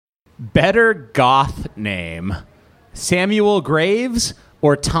Better goth name, Samuel Graves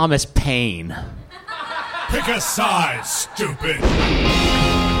or Thomas Paine? Pick a side, stupid.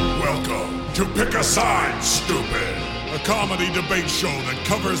 Welcome to Pick a Side, Stupid, a comedy debate show that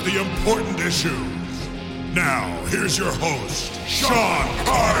covers the important issues. Now, here's your host, Sean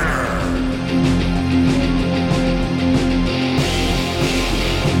Carter.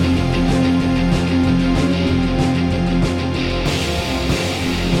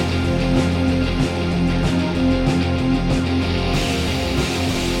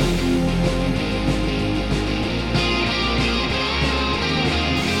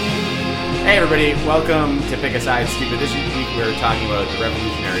 Hey everybody, welcome to Pick a Side, Stupid. This week we're talking about the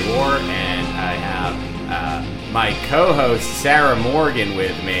Revolutionary War, and I have my co-host Sarah Morgan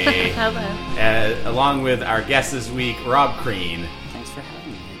with me. Hello. Along with our guest this week, Rob Crean. Thanks for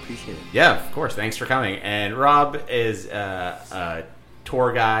having me. I appreciate it. Yeah, of course. Thanks for coming. And Rob is a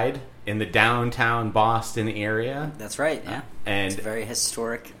tour guide in the downtown Boston area. That's right, yeah. And it's a very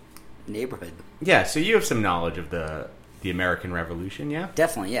historic neighborhood. Yeah, so you have some knowledge of the American Revolution, yeah?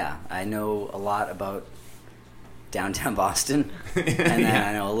 Definitely, yeah. I know a lot about downtown Boston, and then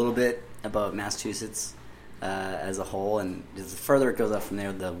I know a little bit about Massachusetts as a whole. And the further it goes up from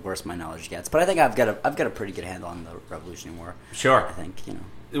there, the worse my knowledge gets. But I think I've got a pretty good handle on the Revolutionary War. Sure. I think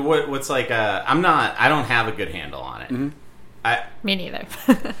What's like? I don't have a good handle on it. Mm-hmm. Me neither.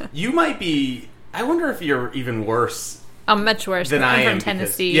 You might be. I wonder if you're even worse. I'm much worse than I I'm am from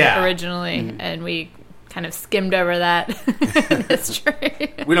Tennessee because, originally, and we kind of skimmed over that in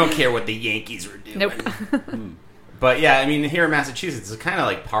history. We don't care what the Yankees were doing. Nope. But yeah, I mean, here in Massachusetts, it's kind of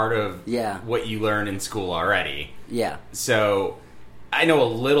like part of what you learn in school already. Yeah. So I know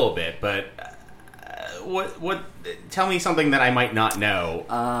a little bit, but what? Tell me something that I might not know.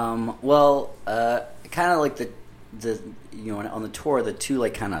 Kind of like the on the tour, the two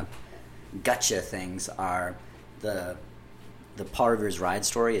like kind of gotcha things are the Paul Revere's ride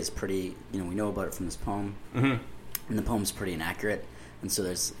story is pretty, we know about it from this poem, and the poem's pretty inaccurate, and so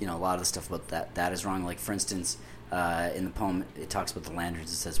there's, a lot of the stuff about that is wrong. Like, for instance, in the poem, it talks about the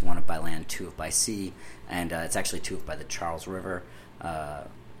landers. It says one up by land, two up by sea, and it's actually two up by the Charles River,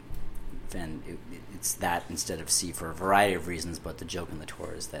 and it's that instead of sea for a variety of reasons, but the joke in the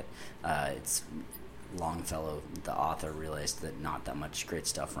tour is that it's Longfellow, the author, realized that not that much great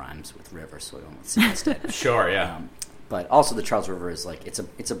stuff rhymes with river, so we went with sea instead. Sure, yeah. But also the Charles River is like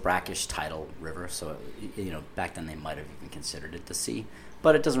it's a brackish tidal river, so back then they might have even considered it the sea,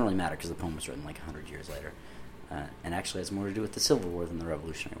 but it doesn't really matter because the poem was written like 100 years later, and actually has more to do with the Civil War than the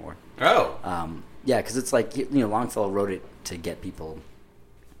Revolutionary War. Oh, yeah, because it's like Longfellow wrote it to get people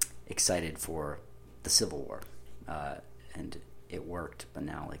excited for the Civil War, and it worked. But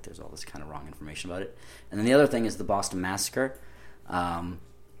now there's all this kind of wrong information about it. And then the other thing is the Boston Massacre.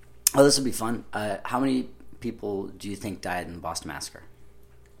 This will be fun. How many people do you think died in the Boston Massacre?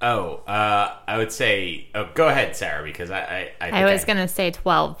 I would say... Oh, go ahead, Sarah, because I was going to say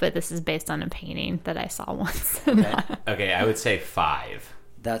 12, but this is based on a painting that I saw once. Okay, I would say 5.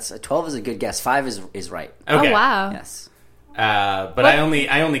 12 is a good guess. 5 is right. Okay. Oh, wow. Yes. But I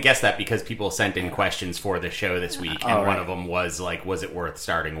only guessed that because people sent in questions for the show this week, and one of them was like, was it worth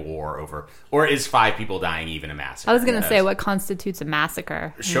starting a war over, or is 5 people dying even a massacre? I was going to say, what constitutes a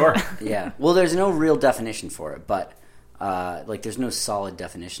massacre? Sure. Yeah. Well, there's no real definition for it, but there's no solid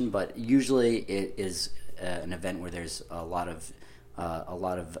definition. But usually, it is an event where there's a lot of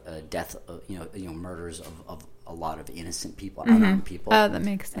death, murders of a lot of innocent people, unarmed people. Oh, that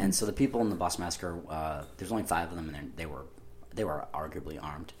makes sense. And so the people in the Boston Massacre, there's only 5 of them, and they were arguably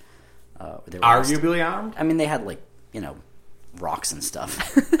armed. Arguably armed? I mean, they had rocks and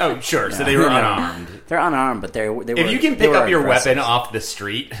stuff. Oh, sure. So they were unarmed. They're unarmed, but they were. If you can pick up your weapon off the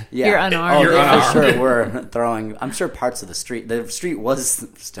street, you're unarmed. You're unarmed. For sure were throwing. I'm sure parts of the street. The street was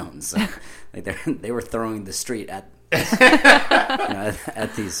stones. So they were throwing the street at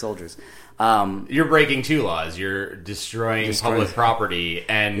at these soldiers. You're breaking 2 laws. You're destroying public property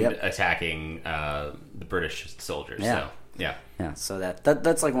and attacking the British soldiers. Yeah. So, yeah. Yeah. So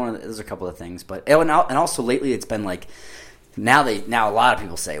that's like there's a couple of things, but and also lately it's been like now a lot of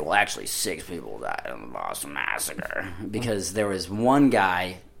people say, well, actually 6 people died in the Boston Massacre because there was one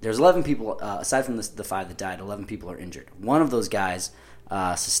guy. There's 11 people aside from the 5 that died. 11 people are injured. One of those guys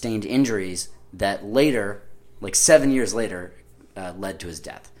sustained injuries that later, like 7 years later, led to his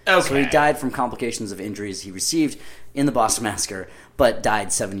death. Okay. So he died from complications of injuries he received in the Boston Massacre, but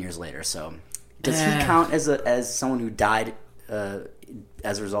died 7 years later. So does he count as someone who died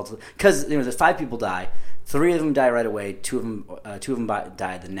as a result of... Because the 5 people die, 3 of them die right away, 2 of them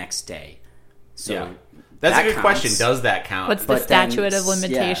die the next day. So That's That a good counts. question. Does that count? What's the But then, statute of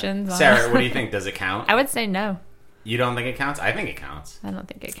limitations? on Sarah, it? what do you think? Does it count? I would say no. You don't think it counts? I think it counts. I don't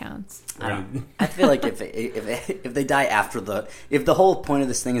think it counts. I feel like if they die after if the whole point of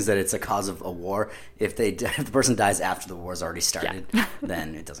this thing is that it's a cause of a war, if the person dies after the war's already started,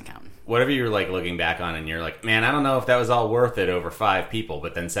 then it doesn't count. Whatever you're like looking back on and you're like, man, I don't know if that was all worth it over 5 people,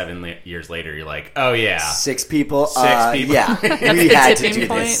 but then 7 years later you're like, oh yeah, 6 people. 6 people. Yeah, we the had to tipping do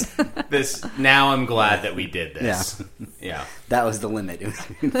point. this. now I'm glad that we did this. Yeah. That was the limit. It was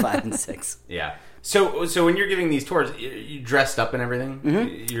between 5 and 6. Yeah. So when you're giving these tours, you dressed up and everything.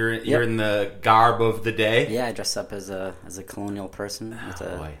 Mm-hmm. You're in the garb of the day. Yeah, I dress up as a colonial person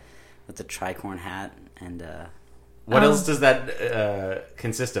boy. with a tricorn hat and What else does that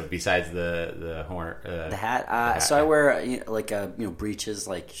consist of besides the horn? the hat. So I wear breeches,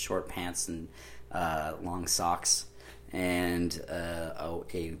 like short pants and long socks, and it's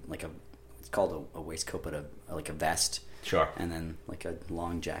called a waistcoat, but a vest. Sure. And then like a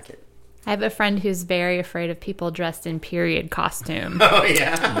long jacket. I have a friend who's very afraid of people dressed in period costume. Oh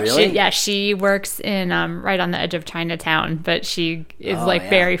yeah. Really? She works in right on the edge of Chinatown, but she is yeah.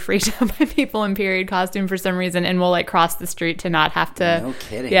 very freaked out by people in period costume for some reason, and will like cross the street to not have to. No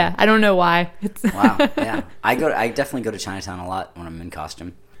kidding. Yeah, I don't know why. It's Wow. Yeah. I definitely go to Chinatown a lot when I'm in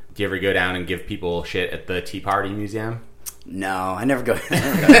costume. Do you ever go down and give people shit at the Tea Party Museum? No, I never go.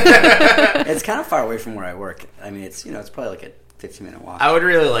 It's kind of far away from where I work. I mean, it's probably like a 15-minute walk. I would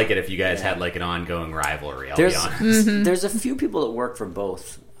really like it if you guys had like an ongoing rivalry. I'll be honest. There's a few people that work for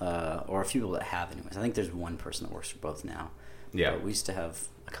both, or a few people that have, anyways. I think there's one person that works for both now. Yeah. But we used to have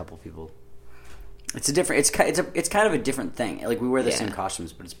a couple people. It's a different. It's kind of a different thing. Like we wear the same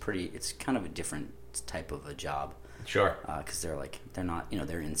costumes, but it's kind of a different type of a job. Sure. Because they're not,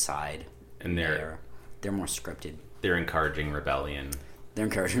 they're inside, And they're more scripted. They're encouraging rebellion. They're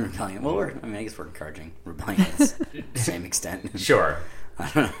encouraging rebellion. Well, I guess we're encouraging rebellion to the same extent. Sure. I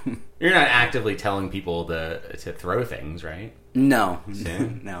don't know. You're not actively telling people to throw things, right? No,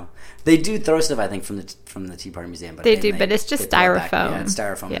 no. They do throw stuff, I think, from the Tea Party Museum, but They do, but it's just they pull it back. styrofoam. Yeah, it's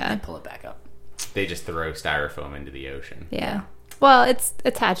styrofoam, Yeah. and they pull it back up. They just throw styrofoam into the ocean. Yeah. Well, it's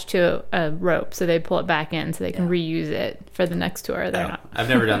attached to a rope, so they pull it back in so they can reuse it for the next tour. They're not. I've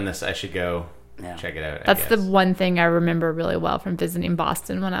never done this. I should go check it out. That's the one thing I remember really well from visiting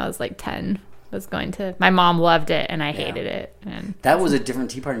Boston when I was like 10. Was going to. My mom loved it, and I hated it. And That was a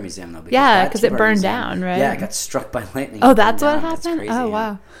different Tea Party Museum, though. because it burned down, right? Yeah, it got struck by lightning. Oh, and that's burned what down. It's happened? crazy, Oh, yeah.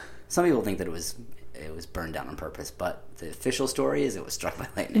 wow. Some people think that it was burned down on purpose, but the official story is it was struck by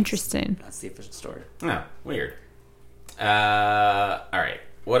lightning. Interesting. That's the official story. Oh, weird. All right.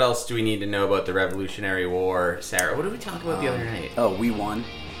 What else do we need to know about the Revolutionary War? Sarah, what did we talk about the other night? Oh, we won.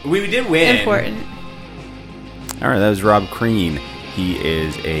 We did win. Important. All right, that was Rob Crean. He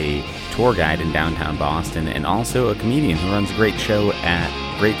is a tour guide in downtown Boston and also a comedian who runs a great show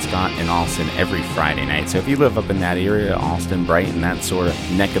at Great Scott in Allston every Friday night. So if you live up in that area, Allston, Brighton, that sort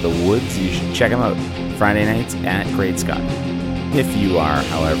of neck of the woods, you should check him out Friday nights at Great Scott. If you are,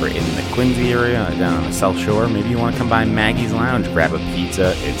 however, in the Quincy area, down on the South Shore, maybe you want to come by Maggie's Lounge, grab a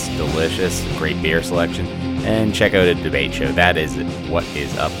pizza. It's delicious, great beer selection, and check out a debate show. That is what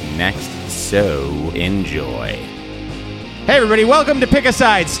is up next, so enjoy. Hey everybody, welcome to Pick a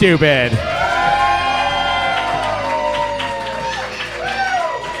Side, Stupid!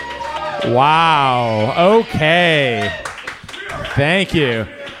 Wow, okay. Thank you.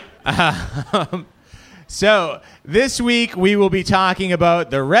 So, this week we will be talking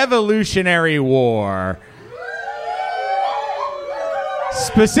about the Revolutionary War.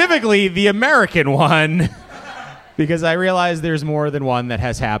 Specifically, the American one, because I realize there's more than one that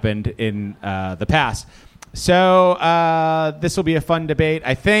has happened in the past. So, this will be a fun debate.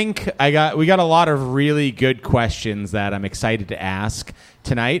 I think we got a lot of really good questions that I'm excited to ask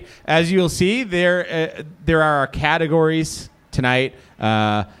tonight. As you'll see, there are categories tonight.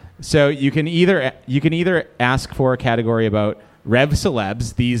 So you can either ask for a category about Rev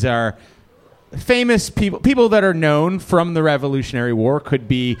Celebs. These are famous people that are known from the Revolutionary War. Could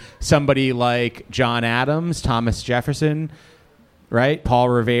be somebody like John Adams, Thomas Jefferson, right? Paul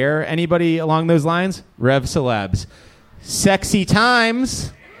Revere. Anybody along those lines? Rev Celebs. Sexy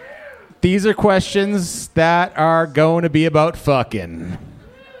times. These are questions that are going to be about fucking,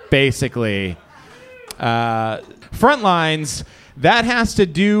 basically. Front lines. That has to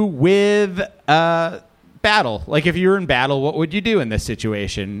do with battle. Like if you were in battle, what would you do in this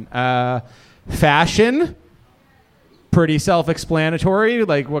situation? Fashion, pretty self-explanatory,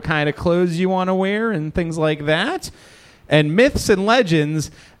 like what kind of clothes you want to wear and things like that. And myths and legends,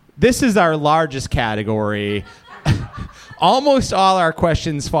 this is our largest category. Almost all our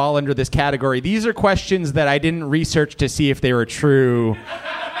questions fall under this category. These are questions that I didn't research to see if they were true.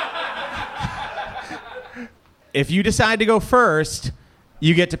 If you decide to go first,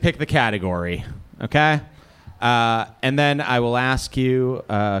 you get to pick the category, okay? And then I will ask you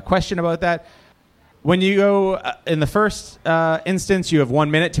a question about that. When you go in the first instance, you have 1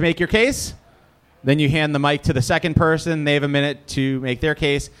 minute to make your case. Then you hand the mic to the second person. They have a minute to make their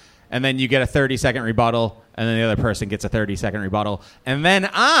case. And then you get a 30-second rebuttal. And then the other person gets a 30-second rebuttal. And then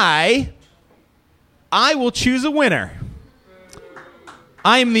I will choose a winner.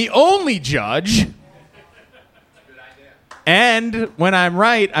 I am the only judge. And when I'm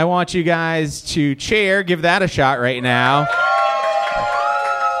right, I want you guys to cheer. Give that a shot right now.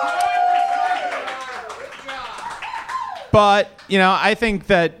 But, I think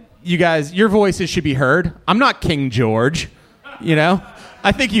that you guys, your voices should be heard. I'm not King George,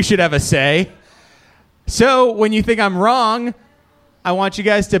 I think you should have a say. So when you think I'm wrong, I want you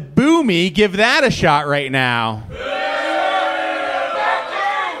guys to boo me. Give that a shot right now.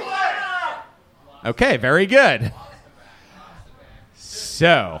 Okay, very good.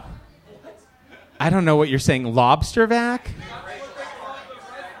 So, I don't know what you're saying. Lobster vac?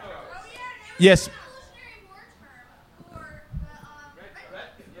 Yes.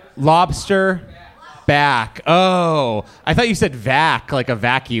 Lobster back. Oh, I thought you said vac, like a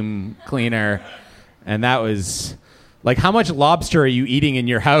vacuum cleaner. And that was like, how much lobster are you eating in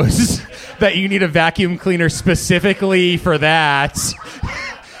your house that you need a vacuum cleaner specifically for that?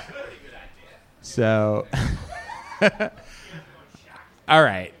 So, all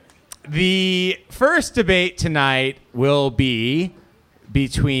right. The first debate tonight will be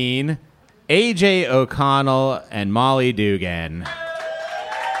between AJ O'Connell and Molly Dugan.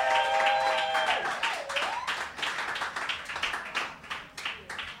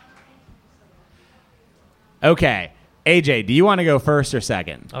 Okay. AJ, do you want to go first or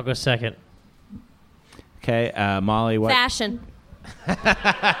second? I'll go second. Okay. Molly, what? Fashion.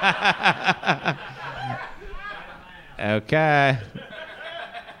 Okay.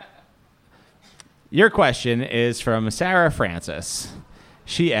 Your question is from Sarah Francis.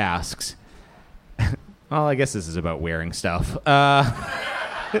 She asks, well, I guess this is about wearing stuff.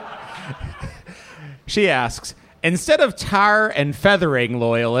 She asks, instead of tar and feathering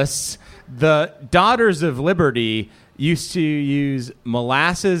loyalists, the Daughters of Liberty used to use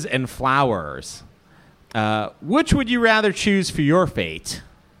molasses and flowers. Which would you rather choose for your fate?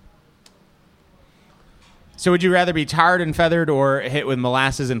 So would you rather be tarred and feathered or hit with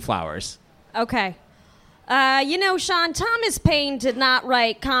molasses and flowers? Okay. Sean, Thomas Paine did not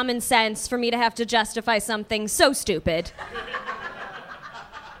write Common Sense for me to have to justify something so stupid.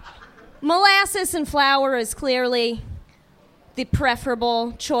 Molasses and flour is clearly the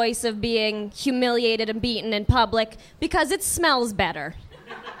preferable choice of being humiliated and beaten in public because it smells better.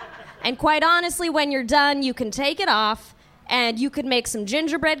 And quite honestly, when you're done, you can take it off and you could make some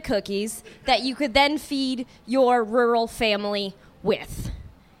gingerbread cookies that you could then feed your rural family with.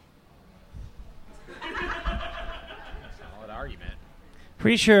 Solid argument.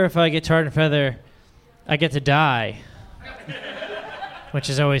 Pretty sure if I get tarred and feather, I get to die, which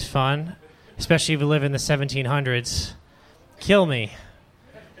is always fun, especially if you live in the 1700s. Kill me.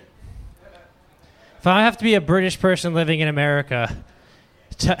 If I have to be a British person living in America,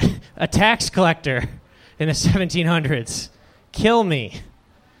 a tax collector in the 1700s, kill me.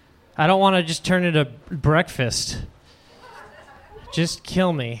 I don't want to just turn into breakfast. Just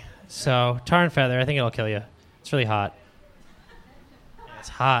kill me. So, tar and feather, I think it'll kill you. It's really hot. Yeah, it's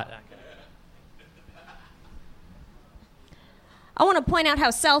hot. I want to point out how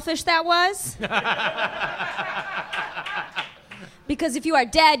selfish that was. Because if you are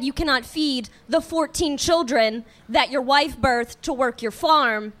dead, you cannot feed the 14 children that your wife birthed to work your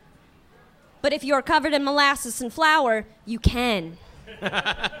farm. But if you are covered in molasses and flour, you can.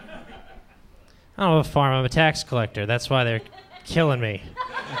 I don't have a farm. I'm a tax collector. That's why they're killing me.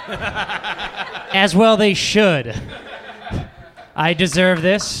 As well they should. I deserve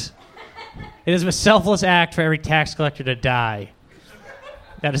this. It is a selfless act for every tax collector to die.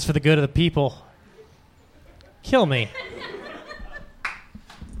 That is for the good of the people. Kill me.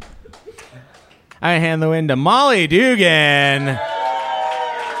 I hand the win to Molly Dugan. All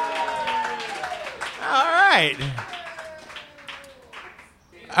right.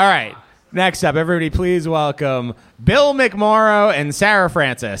 All right. Next up, everybody please welcome Bill McMorrow and Sarah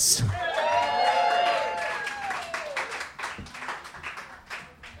Francis.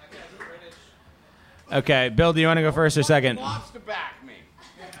 Okay, Bill, do you want to go first or second? Wants to back me.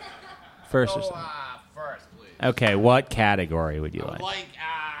 First or second? First, please. Okay, what category would you like?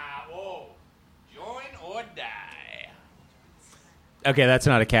 Join or die. Okay, that's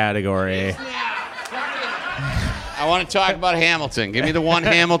not a category. I want to talk about Hamilton. Give me the one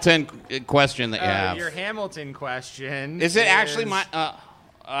Hamilton question that you have. Your Hamilton question. Is it actually my...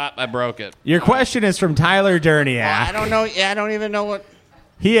 I broke it. Your question is from Tyler Derniak. I don't know. Yeah, I don't even know what...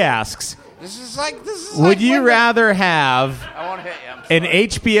 He asks, This is like would you rather have I want to hit you. I'm an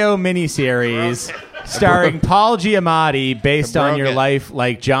HBO miniseries starring Paul Giamatti based I on broke your it. life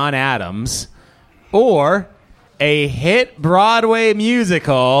like John Adams, or a hit Broadway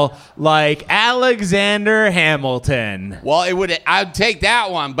musical like Alexander Hamilton? Well, I'd take that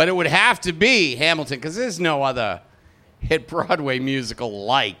one, but it would have to be Hamilton because there's no other hit Broadway musical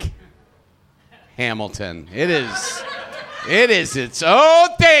like Hamilton. It is its own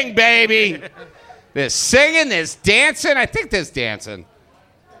thing, baby. There's singing, there's dancing. I think there's dancing.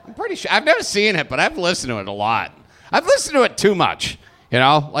 I'm pretty sure. I've never seen it, but I've listened to it a lot. I've listened to it too much. You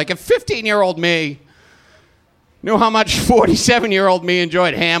know, like if 15-year-old me knew how much 47-year-old me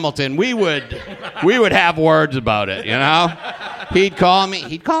enjoyed Hamilton, we would have words about it, you know? He'd call me a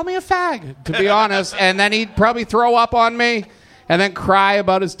fag, to be honest, and then he'd probably throw up on me and then cry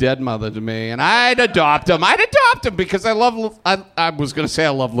about his dead mother to me, and I'd adopt him because I was going to say I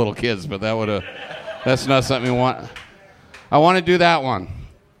love little kids, but that's not something you want. I want to do that one.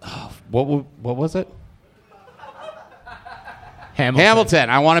 Oh, what was it? Hamilton.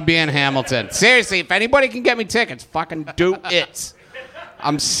 I want to be in Hamilton. Seriously, if anybody can get me tickets, fucking do it.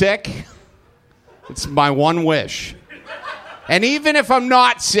 I'm sick. It's my one wish. And even if I'm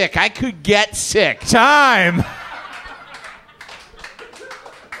not sick, I could get sick. Time.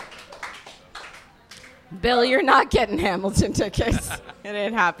 Bill, you're not getting Hamilton tickets. It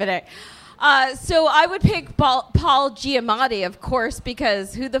ain't happening. So I would pick Paul Giamatti, of course,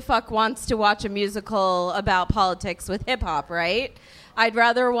 because who the fuck wants to watch a musical about politics with hip-hop, right? I'd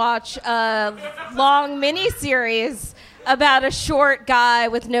rather watch a long miniseries about a short guy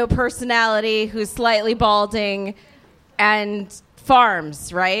with no personality who's slightly balding and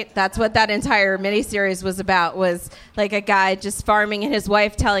farms, right? That's what that entire miniseries was about, was like a guy just farming and his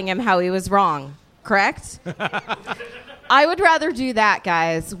wife telling him how he was wrong, correct? I would rather do that,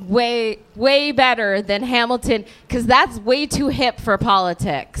 guys. Way, way better than Hamilton, because that's way too hip for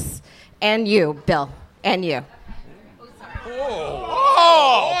politics. And you, Bill. And you.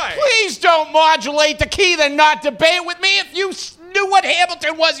 Oh, please don't modulate the key, then not debate with me. If you knew what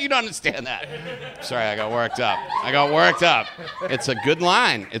Hamilton was, you'd understand that. Sorry, I got worked up. It's a good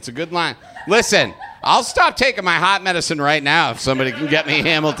line. Listen, I'll stop taking my hot medicine right now if somebody can get me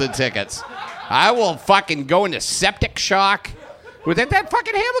Hamilton tickets. I will fucking go into septic shock. With that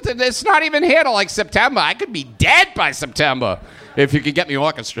fucking Hamilton, it's not even here till like September. I could be dead by September if you could get me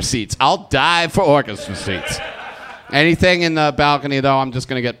orchestra seats. I'll die for orchestra seats. Anything in the balcony, though, I'm just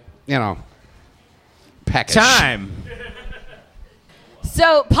going to get, peckish. Time.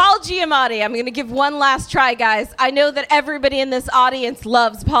 So, Paul Giamatti, I'm going to give one last try, guys. I know that everybody in this audience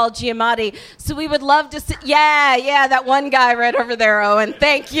loves Paul Giamatti, so we would love to see... Yeah, that one guy right over there, Owen.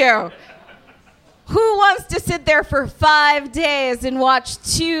 Thank you. Who wants to sit there for 5 days and watch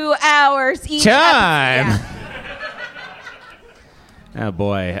 2 hours each? Time. Oh,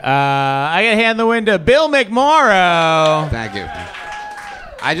 boy. I got to hand the win to Bill McMorrow. Thank you.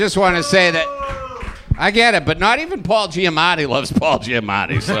 I just want to say that I get it, but not even Paul Giamatti loves Paul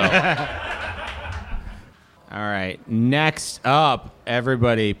Giamatti, so. All right. Next up,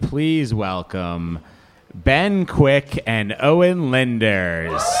 everybody, please welcome Ben Quick and Owen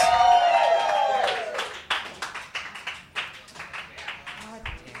Linders.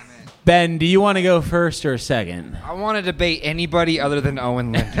 Ben, do you want to go first or second? I want to debate anybody other than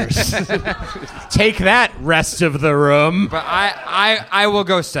Owen Linders. Take that, rest of the room. But I will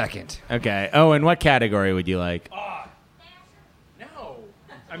go second. Okay. Owen, what category would you like? No.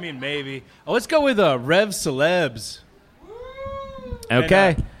 I mean, maybe. Let's go with Rev Celebs.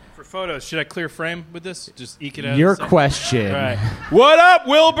 Okay. And, for photos, should I clear frame with this? Just eke it out. Your question. All right. What up,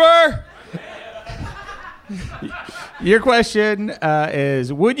 Wilbur? Your question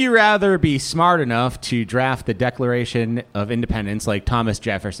is, would you rather be smart enough to draft the Declaration of Independence like Thomas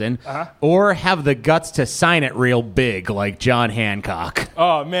Jefferson, or have the guts to sign it real big like John Hancock?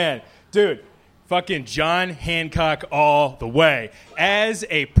 Oh, man. Dude, fucking John Hancock all the way. As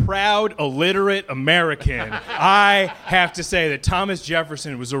a proud, illiterate American, I have to say that Thomas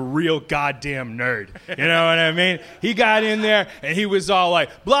Jefferson was a real goddamn nerd. You know what I mean? He got in there and he was all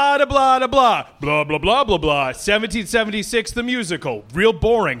like, blah, da, blah, da, blah, blah, blah, blah, blah, blah. 1776, the musical. Real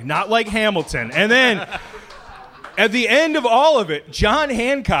boring, not like Hamilton. And then At the end of all of it, John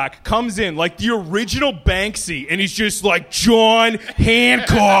Hancock comes in like the original Banksy, and he's just like, John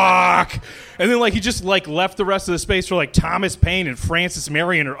Hancock. And then like he just like left the rest of the space for like Thomas Paine and Francis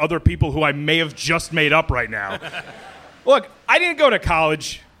Marion or other people who I may have just made up right now. Look, I didn't go to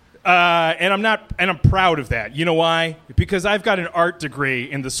college, and I'm proud of that. You know why? Because I've got an art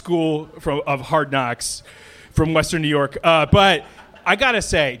degree in the School of Hard Knocks from Western New York. But I gotta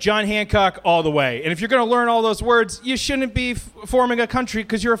say, John Hancock all the way. And if you're gonna learn all those words, you shouldn't be forming a country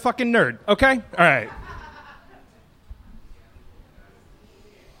because you're a fucking nerd. Okay? All right.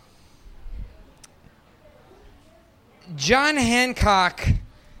 John Hancock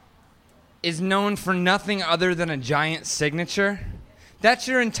is known for nothing other than a giant signature. That's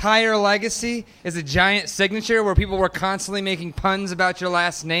your entire legacy, is a giant signature where people were constantly making puns about your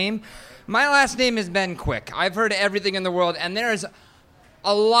last name. My last name is Ben Quick. I've heard everything in the world, and there's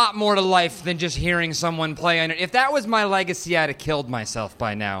a lot more to life than just hearing someone play on it. If that was my legacy, I'd have killed myself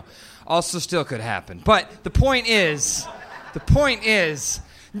by now. Also still could happen. But the point is,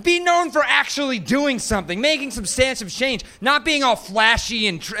 be known for actually doing something, making substantive change, not being all flashy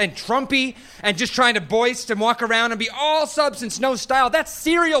and Trumpy and just trying to boast and walk around and be all substance, no style. That's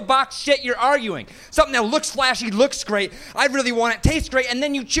cereal box shit you're arguing. Something that looks flashy, looks great, I really want it, tastes great, and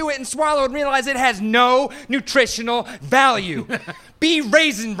then you chew it and swallow and realize it has no nutritional value. Be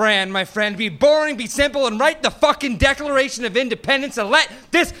Raisin Bran, my friend. Be boring, be simple, and write the fucking Declaration of Independence and let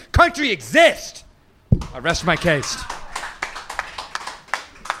this country exist. I rest my case.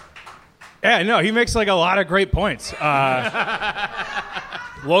 Yeah, no, he makes like a lot of great points.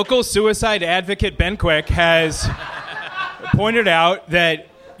 Local suicide advocate Ben Quick has pointed out that,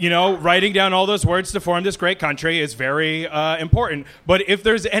 you know, writing down all those words to form this great country is very important. But if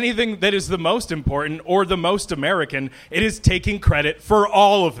there's anything that is the most important or the most American, it is taking credit for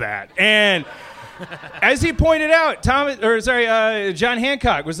all of that. And as he pointed out, John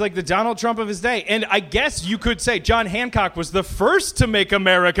Hancock was like the Donald Trump of his day. And I guess you could say John Hancock was the first to make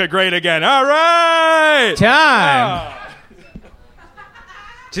America great again. All right! Time!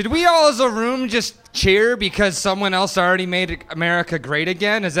 Did we all as a room just cheer because someone else already made America great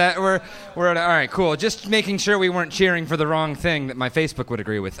again? Is that where we're at? All right, cool. Just making sure we weren't cheering for the wrong thing that my Facebook would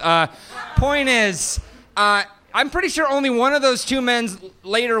agree with. Point is, I'm pretty sure only one of those two men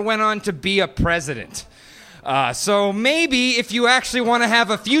later went on to be a president. So maybe if you actually want to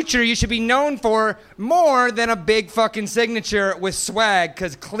have a future, you should be known for more than a big fucking signature with swag,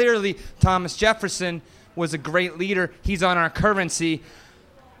 because clearly Thomas Jefferson was a great leader. He's on our currency.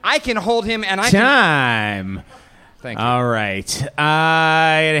 I can hold him and I can... Time. Thank you. All right.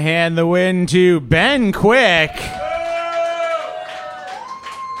 I hand the win to Ben Quick.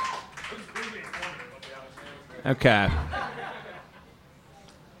 Okay.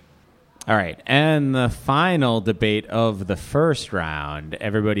 All right. And the final debate of the first round.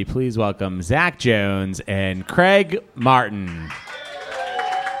 Everybody please welcome Zach Jones and Craig Martin.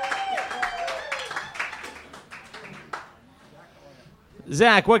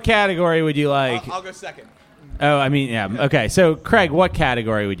 Zach, what category would you like? I'll go second. Oh, I mean, yeah. Okay. So, Craig, what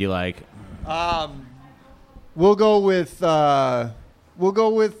category would you like? We'll go with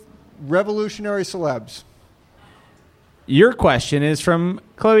revolutionary celebs. Your question is from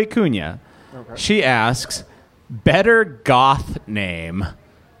Chloe Cunha. Okay. She asks, better goth name,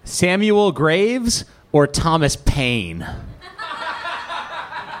 Samuel Graves or Thomas Paine?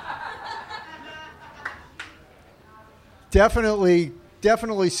 Definitely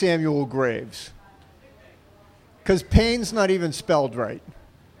Samuel Graves. Because Paine's not even spelled right.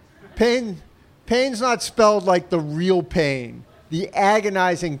 Paine's not spelled like the real pain, the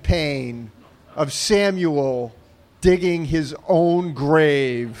agonizing pain of Samuel digging his own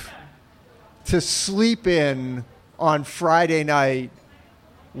grave to sleep in on Friday night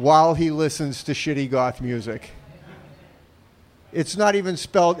while he listens to shitty goth music. It's not even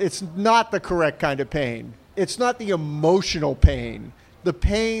spelled, it's not the correct kind of pain. It's not the emotional pain, the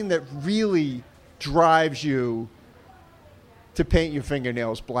pain that really drives you to paint your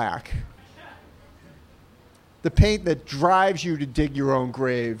fingernails black. The pain that drives you to dig your own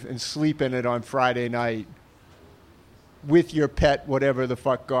grave and sleep in it on Friday night with your pet, whatever the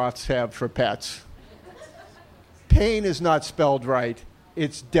fuck goths have for pets. Pain is not spelled right.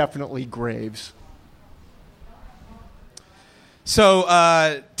 It's definitely Graves. So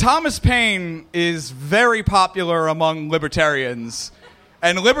Thomas Paine is very popular among libertarians.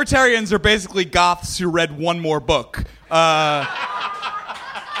 And libertarians are basically goths who read one more book.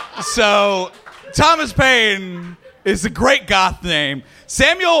 So Thomas Paine is a great goth name.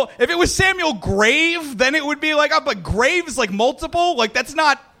 Samuel, if it was Samuel Grave, then it would be like, but Graves like multiple? Like that's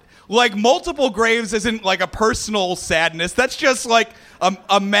not, like multiple graves isn't like a personal sadness. That's just like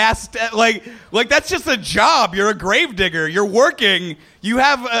a mass, like that's just a job. You're a grave digger. You're working. You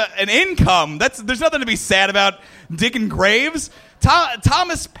have an income. There's nothing to be sad about digging graves.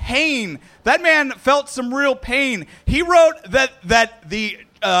 Thomas Paine, that man felt some real pain. He wrote that the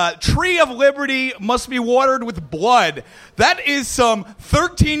tree of liberty must be watered with blood. That is some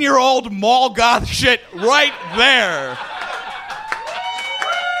 13-year-old mall goth shit right there.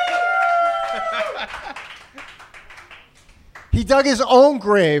 He dug his own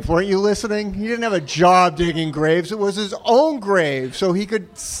grave. Weren't you listening? He didn't have a job digging graves. It was his own grave, so he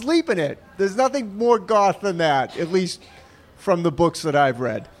could sleep in it. There's nothing more goth than that, at least from the books that I've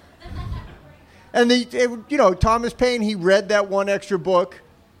read. And Thomas Paine, he read that one extra book.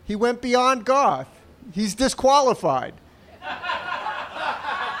 He went beyond goth. He's disqualified.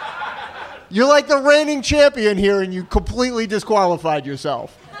 You're like the reigning champion here, and you completely disqualified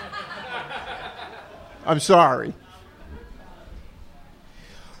yourself. I'm sorry.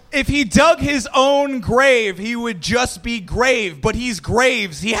 If he dug his own grave, he would just be grave. But he's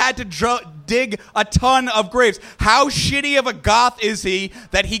graves. He had to dig a ton of graves. How shitty of a goth is he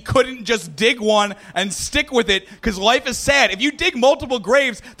that he couldn't just dig one and stick with it? Because life is sad. If you dig multiple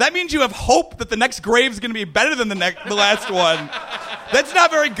graves, that means you have hope that the next grave is going to be better than the last one. That's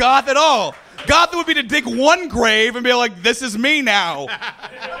not very goth at all. Goth would be to dig one grave and be like, this is me now.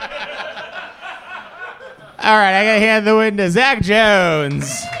 All right, I got to hand the win to Zach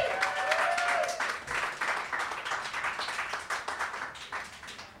Jones.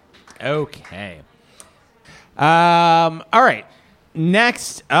 Okay. All right.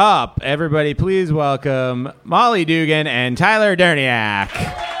 Next up, everybody, please welcome Molly Dugan and Tyler Derniak.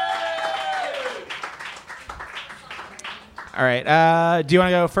 All right. Do you want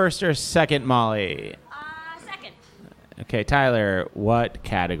to go first or second, Molly? Second. Okay, Tyler, what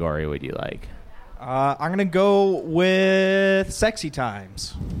category would you like? I'm going to go with Sexy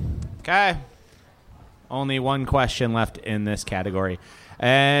Times. Okay. Only one question left in this category.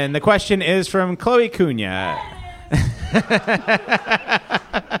 And the question is from Chloe Cunha.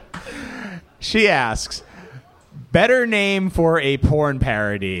 She asks, better name for a porn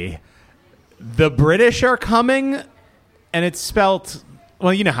parody. The British Are Coming, and it's spelt,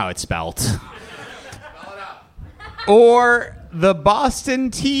 well, you know how it's spelt. Or the Boston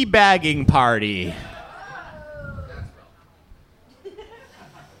Teabagging Party.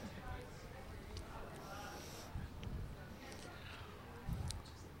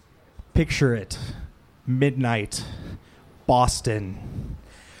 Picture it. Midnight. Boston.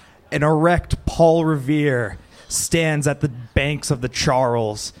 An erect Paul Revere stands at the banks of the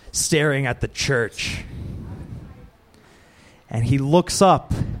Charles, staring at the church. And he looks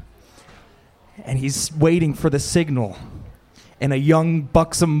up, and he's waiting for the signal. And a young,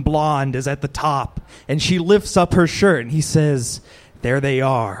 buxom blonde is at the top, and she lifts up her shirt, and he says, there they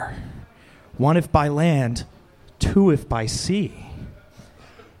are. One if by land, two if by sea.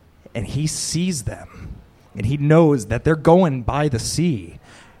 And he sees them, and he knows that they're going by the sea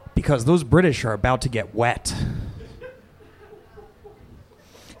because those British are about to get wet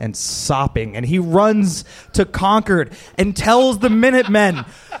and sopping. And he runs to Concord and tells the Minutemen,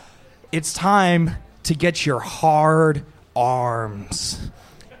 it's time to get your hard arms.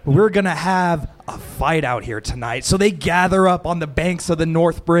 We're going to have a fight out here tonight. So they gather up on the banks of the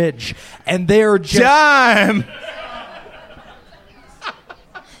North Bridge, and they're just... Time!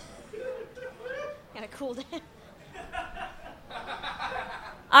 Cool down.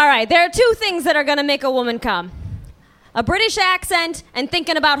 All right, there are two things that are going to make a woman come. A British accent and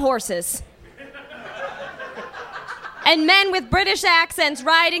thinking about horses. And men with British accents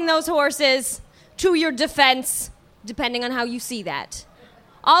riding those horses to your defense, depending on how you see that.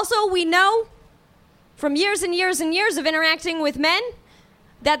 Also, we know from years and years and years of interacting with men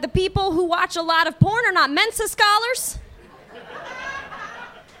that the people who watch a lot of porn are not Mensa scholars.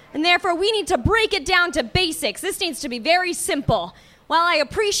 And therefore, we need to break it down to basics. This needs to be very simple. While I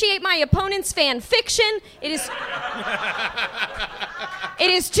appreciate my opponent's fan fiction, it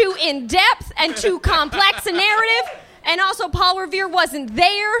is too in-depth and too complex a narrative. And also, Paul Revere wasn't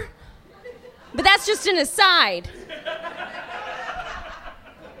there. But that's just an aside.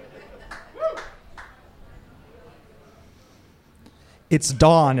 It's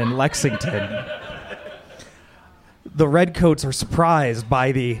dawn in Lexington. The redcoats are surprised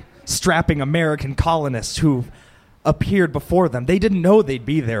by the strapping American colonists who appeared before them. They didn't know they'd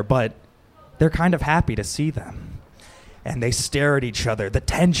be there, but they're kind of happy to see them. And they stare at each other. The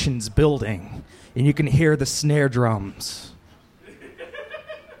tension's building, and you can hear the snare drums.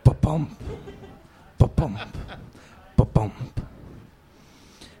 Ba-bump, ba-bump, ba-bump.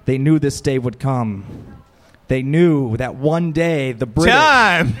 They knew this day would come. They knew that one day the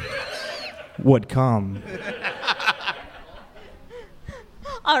British would come.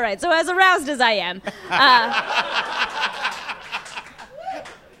 All right, so as aroused as I am,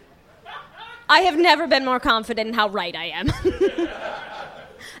 I have never been more confident in how right I am.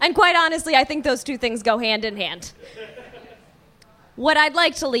 And quite honestly, I think those two things go hand in hand. What I'd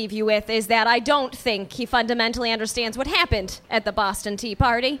like to leave you with is that I don't think he fundamentally understands what happened at the Boston Tea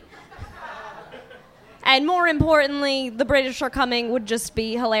Party. And more importantly, the British are coming would just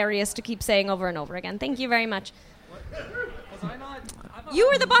be hilarious to keep saying over and over again. Thank you very much. You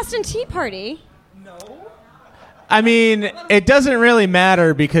were the Boston Tea Party. I mean, it doesn't really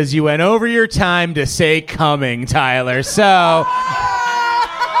matter because you went over your time to say coming, Tyler. So,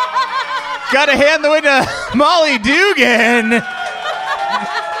 gotta hand the win to Molly Dugan.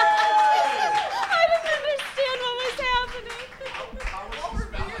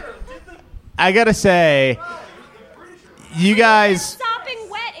 I gotta say, you guys. Stopping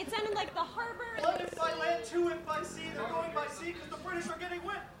wet. It sounded like the harbor. What if by land, two if by sea? They're going by sea because the British are getting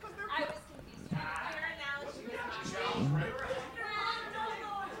wet. I was confused.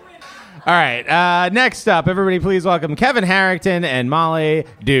 All right, next up, everybody please welcome Kevin Harrington and Molly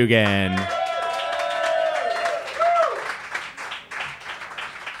Dugan.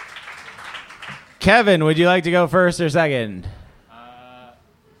 Kevin, would you like to go first or second?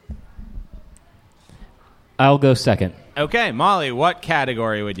 I'll go second. Okay, Molly, what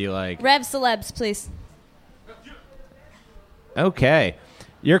category would you like? Rev celebs, please. Okay.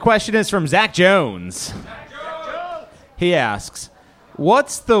 Your question is from Zach Jones. He asks,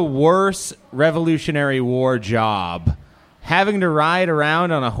 what's the worst Revolutionary War job? Having to ride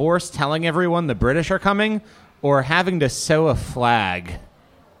around on a horse telling everyone the British are coming, or having to sew a flag?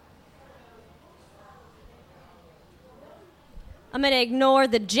 I'm going to ignore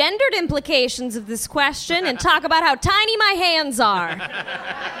the gendered implications of this question and talk about how tiny my hands are.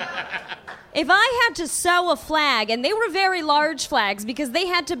 If I had to sew a flag, and they were very large flags because they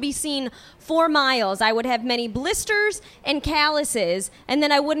had to be seen 4 miles, I would have many blisters and calluses, and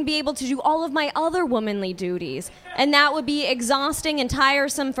then I wouldn't be able to do all of my other womanly duties. And that would be exhausting and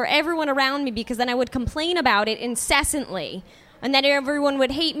tiresome for everyone around me because then I would complain about it incessantly. And then everyone would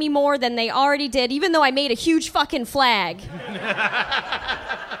hate me more than they already did, even though I made a huge fucking flag.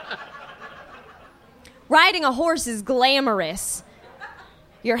 Riding a horse is glamorous.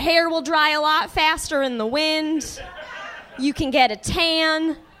 Your hair will dry a lot faster in the wind. You can get a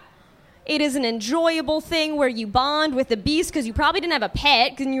tan. It is an enjoyable thing where you bond with the beast because you probably didn't have a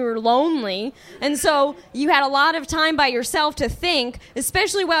pet because you were lonely. And so you had a lot of time by yourself to think,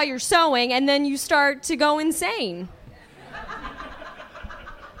 especially while you're sewing, and then you start to go insane.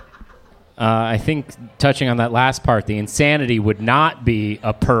 I think touching on that last part, the insanity would not be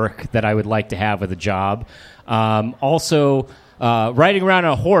a perk that I would like to have with a job. Also, riding around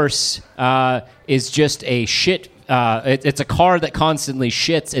on a horse is just a shit. It's a car that constantly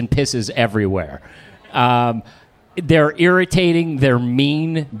shits and pisses everywhere. They're irritating. They're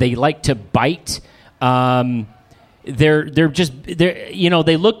mean. They like to bite. They're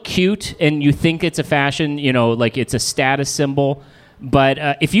they look cute, and you think it's a fashion. Like it's a status symbol.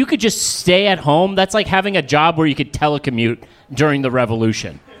 But if you could just stay at home, that's like having a job where you could telecommute during the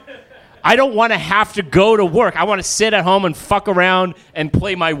revolution. I don't want to have to go to work. I want to sit at home and fuck around and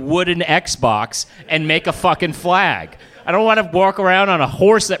play my wooden Xbox and make a fucking flag. I don't want to walk around on a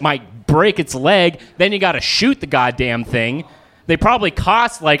horse that might break its leg. Then you got to shoot the goddamn thing. They probably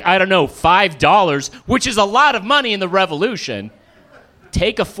cost $5, which is a lot of money in the revolution.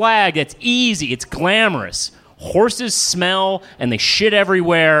 Take a flag that's easy. It's glamorous. Horses smell, and they shit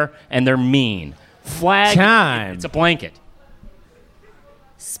everywhere, and they're mean. Flag, time. It's a blanket.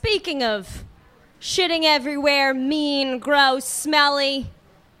 Speaking of shitting everywhere, mean, gross, smelly,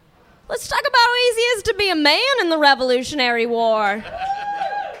 let's talk about how easy it is to be a man in the Revolutionary War.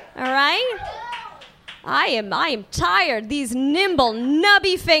 All right? I am tired. These nimble,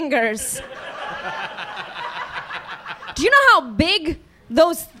 nubby fingers. Do you know how big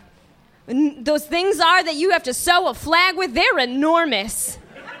those things are that you have to sew a flag with? They're enormous.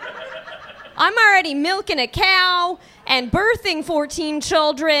 I'm already milking a cow and birthing 14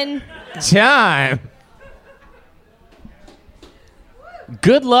 children. Time.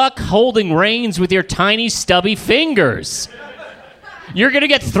 Good luck holding reins with your tiny, stubby fingers. You're going to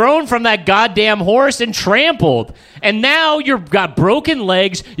get thrown from that goddamn horse and trampled. And now you've got broken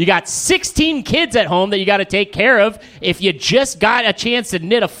legs. You got 16 kids at home that you got to take care of. If you just got a chance to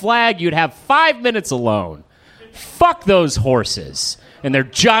knit a flag, you'd have 5 minutes alone. Fuck those horses. and their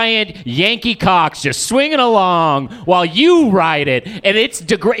giant Yankee cocks just swinging along while you ride it, and it's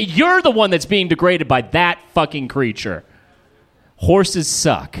you're the one that's being degraded by that fucking creature. Horses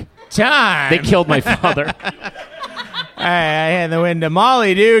suck. Time. They killed my father. All right, I hand the win to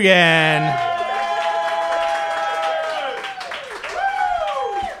Molly Dugan.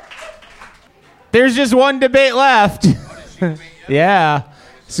 There's just one debate left. Yeah.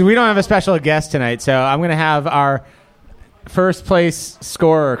 So we don't have a special guest tonight, so I'm going to have our first place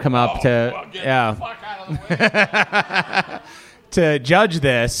scorer come up to judge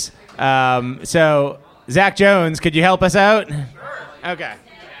this. So, Zach Jones, could you help us out? Sure. Okay.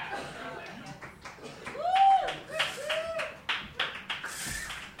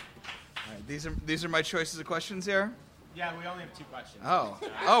 All right, these are my choices of questions here. Yeah, we only have 2 questions. Oh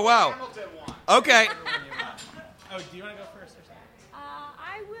wow. Okay. Oh, do you want to go first or something?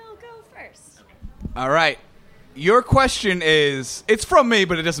 I will go first. All right. Your question is, it's from me,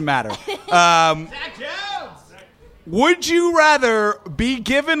 but it doesn't matter. Zach Jones! Would you rather be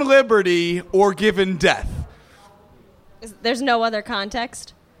given liberty or given death? There's no other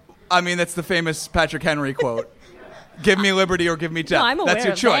context? I mean, that's the famous Patrick Henry quote. Give me liberty or give me death. No, I'm aware that's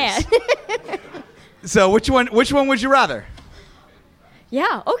your of choice. that. So which one would you rather?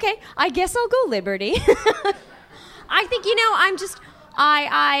 Yeah, okay. I guess I'll go liberty. I think,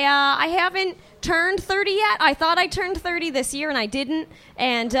 I haven't turned 30 yet. I thought I turned 30 this year, and I didn't.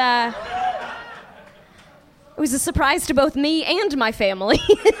 And it was a surprise to both me and my family.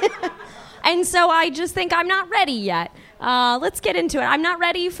 And so I just think I'm not ready yet. Let's get into it. I'm not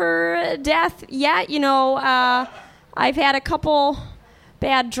ready for death yet. I've had a couple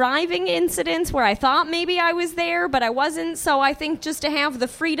bad driving incidents where I thought maybe I was there, but I wasn't. So I think just to have the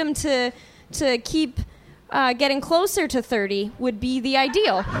freedom to keep getting closer to 30 would be the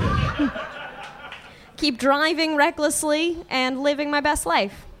ideal. Keep driving recklessly and living my best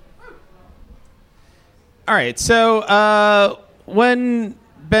life. All right, so when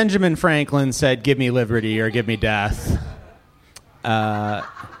Benjamin Franklin said, "Give me liberty or give me death,"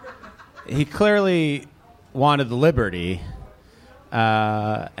 he clearly wanted the liberty.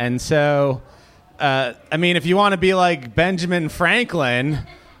 And so, if you want to be like Benjamin Franklin,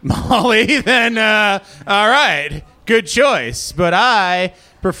 Molly, then all right, good choice. But I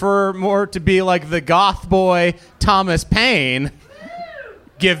prefer more to be like the goth boy Thomas Paine.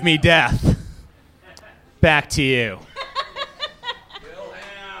 Give me death. Back to you.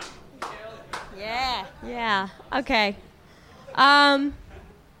 Yeah. Okay.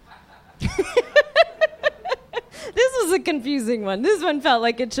 This was a confusing one. This one felt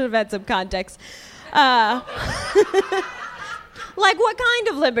like it should have had some context. Like what kind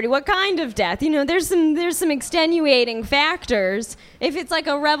of liberty? What kind of death? There's some extenuating factors. If it's like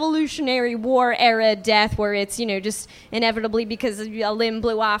a Revolutionary War era death where it's, just inevitably because a limb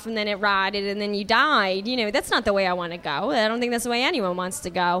blew off and then it rotted and then you died, that's not the way I want to go. I don't think that's the way anyone wants to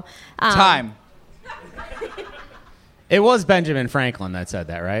go. Time. It was Benjamin Franklin that said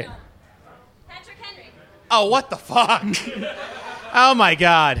that, right? Patrick Henry. Oh, what the fuck? Oh, my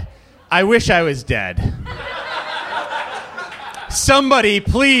God. I wish I was dead. Somebody,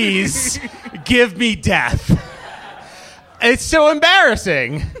 please give me death. It's so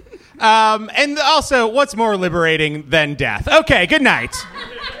embarrassing. And also, what's more liberating than death? Okay, good night.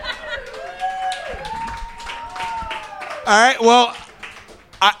 All right, well,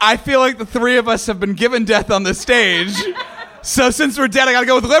 I feel like the three of us have been given death on this stage. So since we're dead, I gotta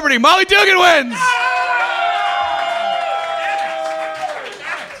go with liberty. Molly Dugan wins!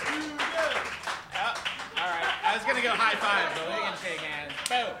 I was going to go high five, but we can shake hands.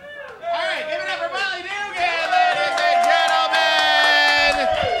 Boom. All right, give it up for Molly Dugan, ladies and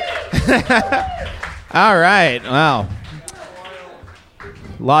gentlemen. All right, well,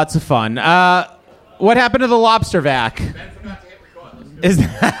 lots of fun. What happened to the lobster vac? If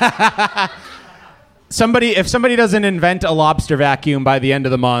somebody doesn't invent a lobster vacuum by the end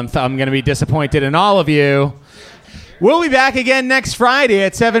of the month, I'm going to be disappointed in all of you. We'll be back again next Friday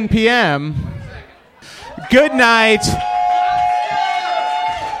at 7 p.m. Good night.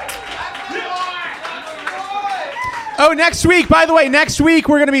 Oh, next week, by the way, we're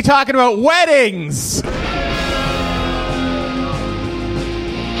going to be talking about weddings.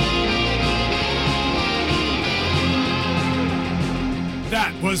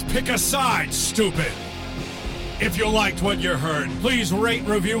 That was Pick a Side, stupid. If you liked what you heard, please rate,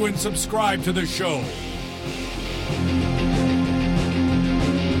 review, and subscribe to the show.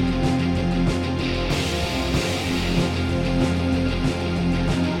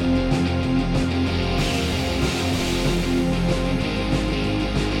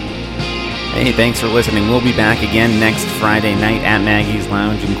 Hey, thanks for listening. We'll be back again next Friday night at Maggie's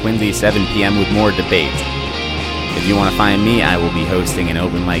Lounge in Quincy, 7 p.m. with more debate. If you want to find me, I will be hosting an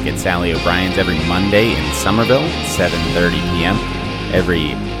open mic at Sally O'Brien's every Monday in Somerville, 7:30 p.m.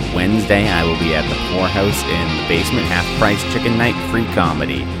 Every Wednesday, I will be at the Poorhouse in the basement, half-price chicken night, free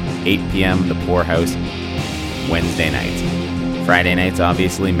comedy, 8 p.m. the Poorhouse, Wednesday nights. Friday nights,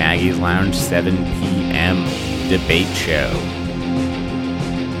 obviously, Maggie's Lounge, 7 p.m. debate show.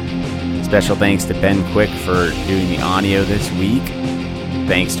 Special thanks to Ben Quick for doing the audio this week.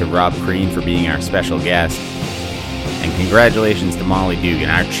 Thanks to Rob Crean for being our special guest. And congratulations to Molly Dugan,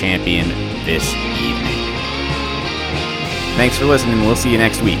 our champion this evening. Thanks for listening. We'll see you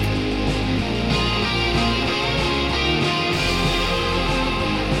next week.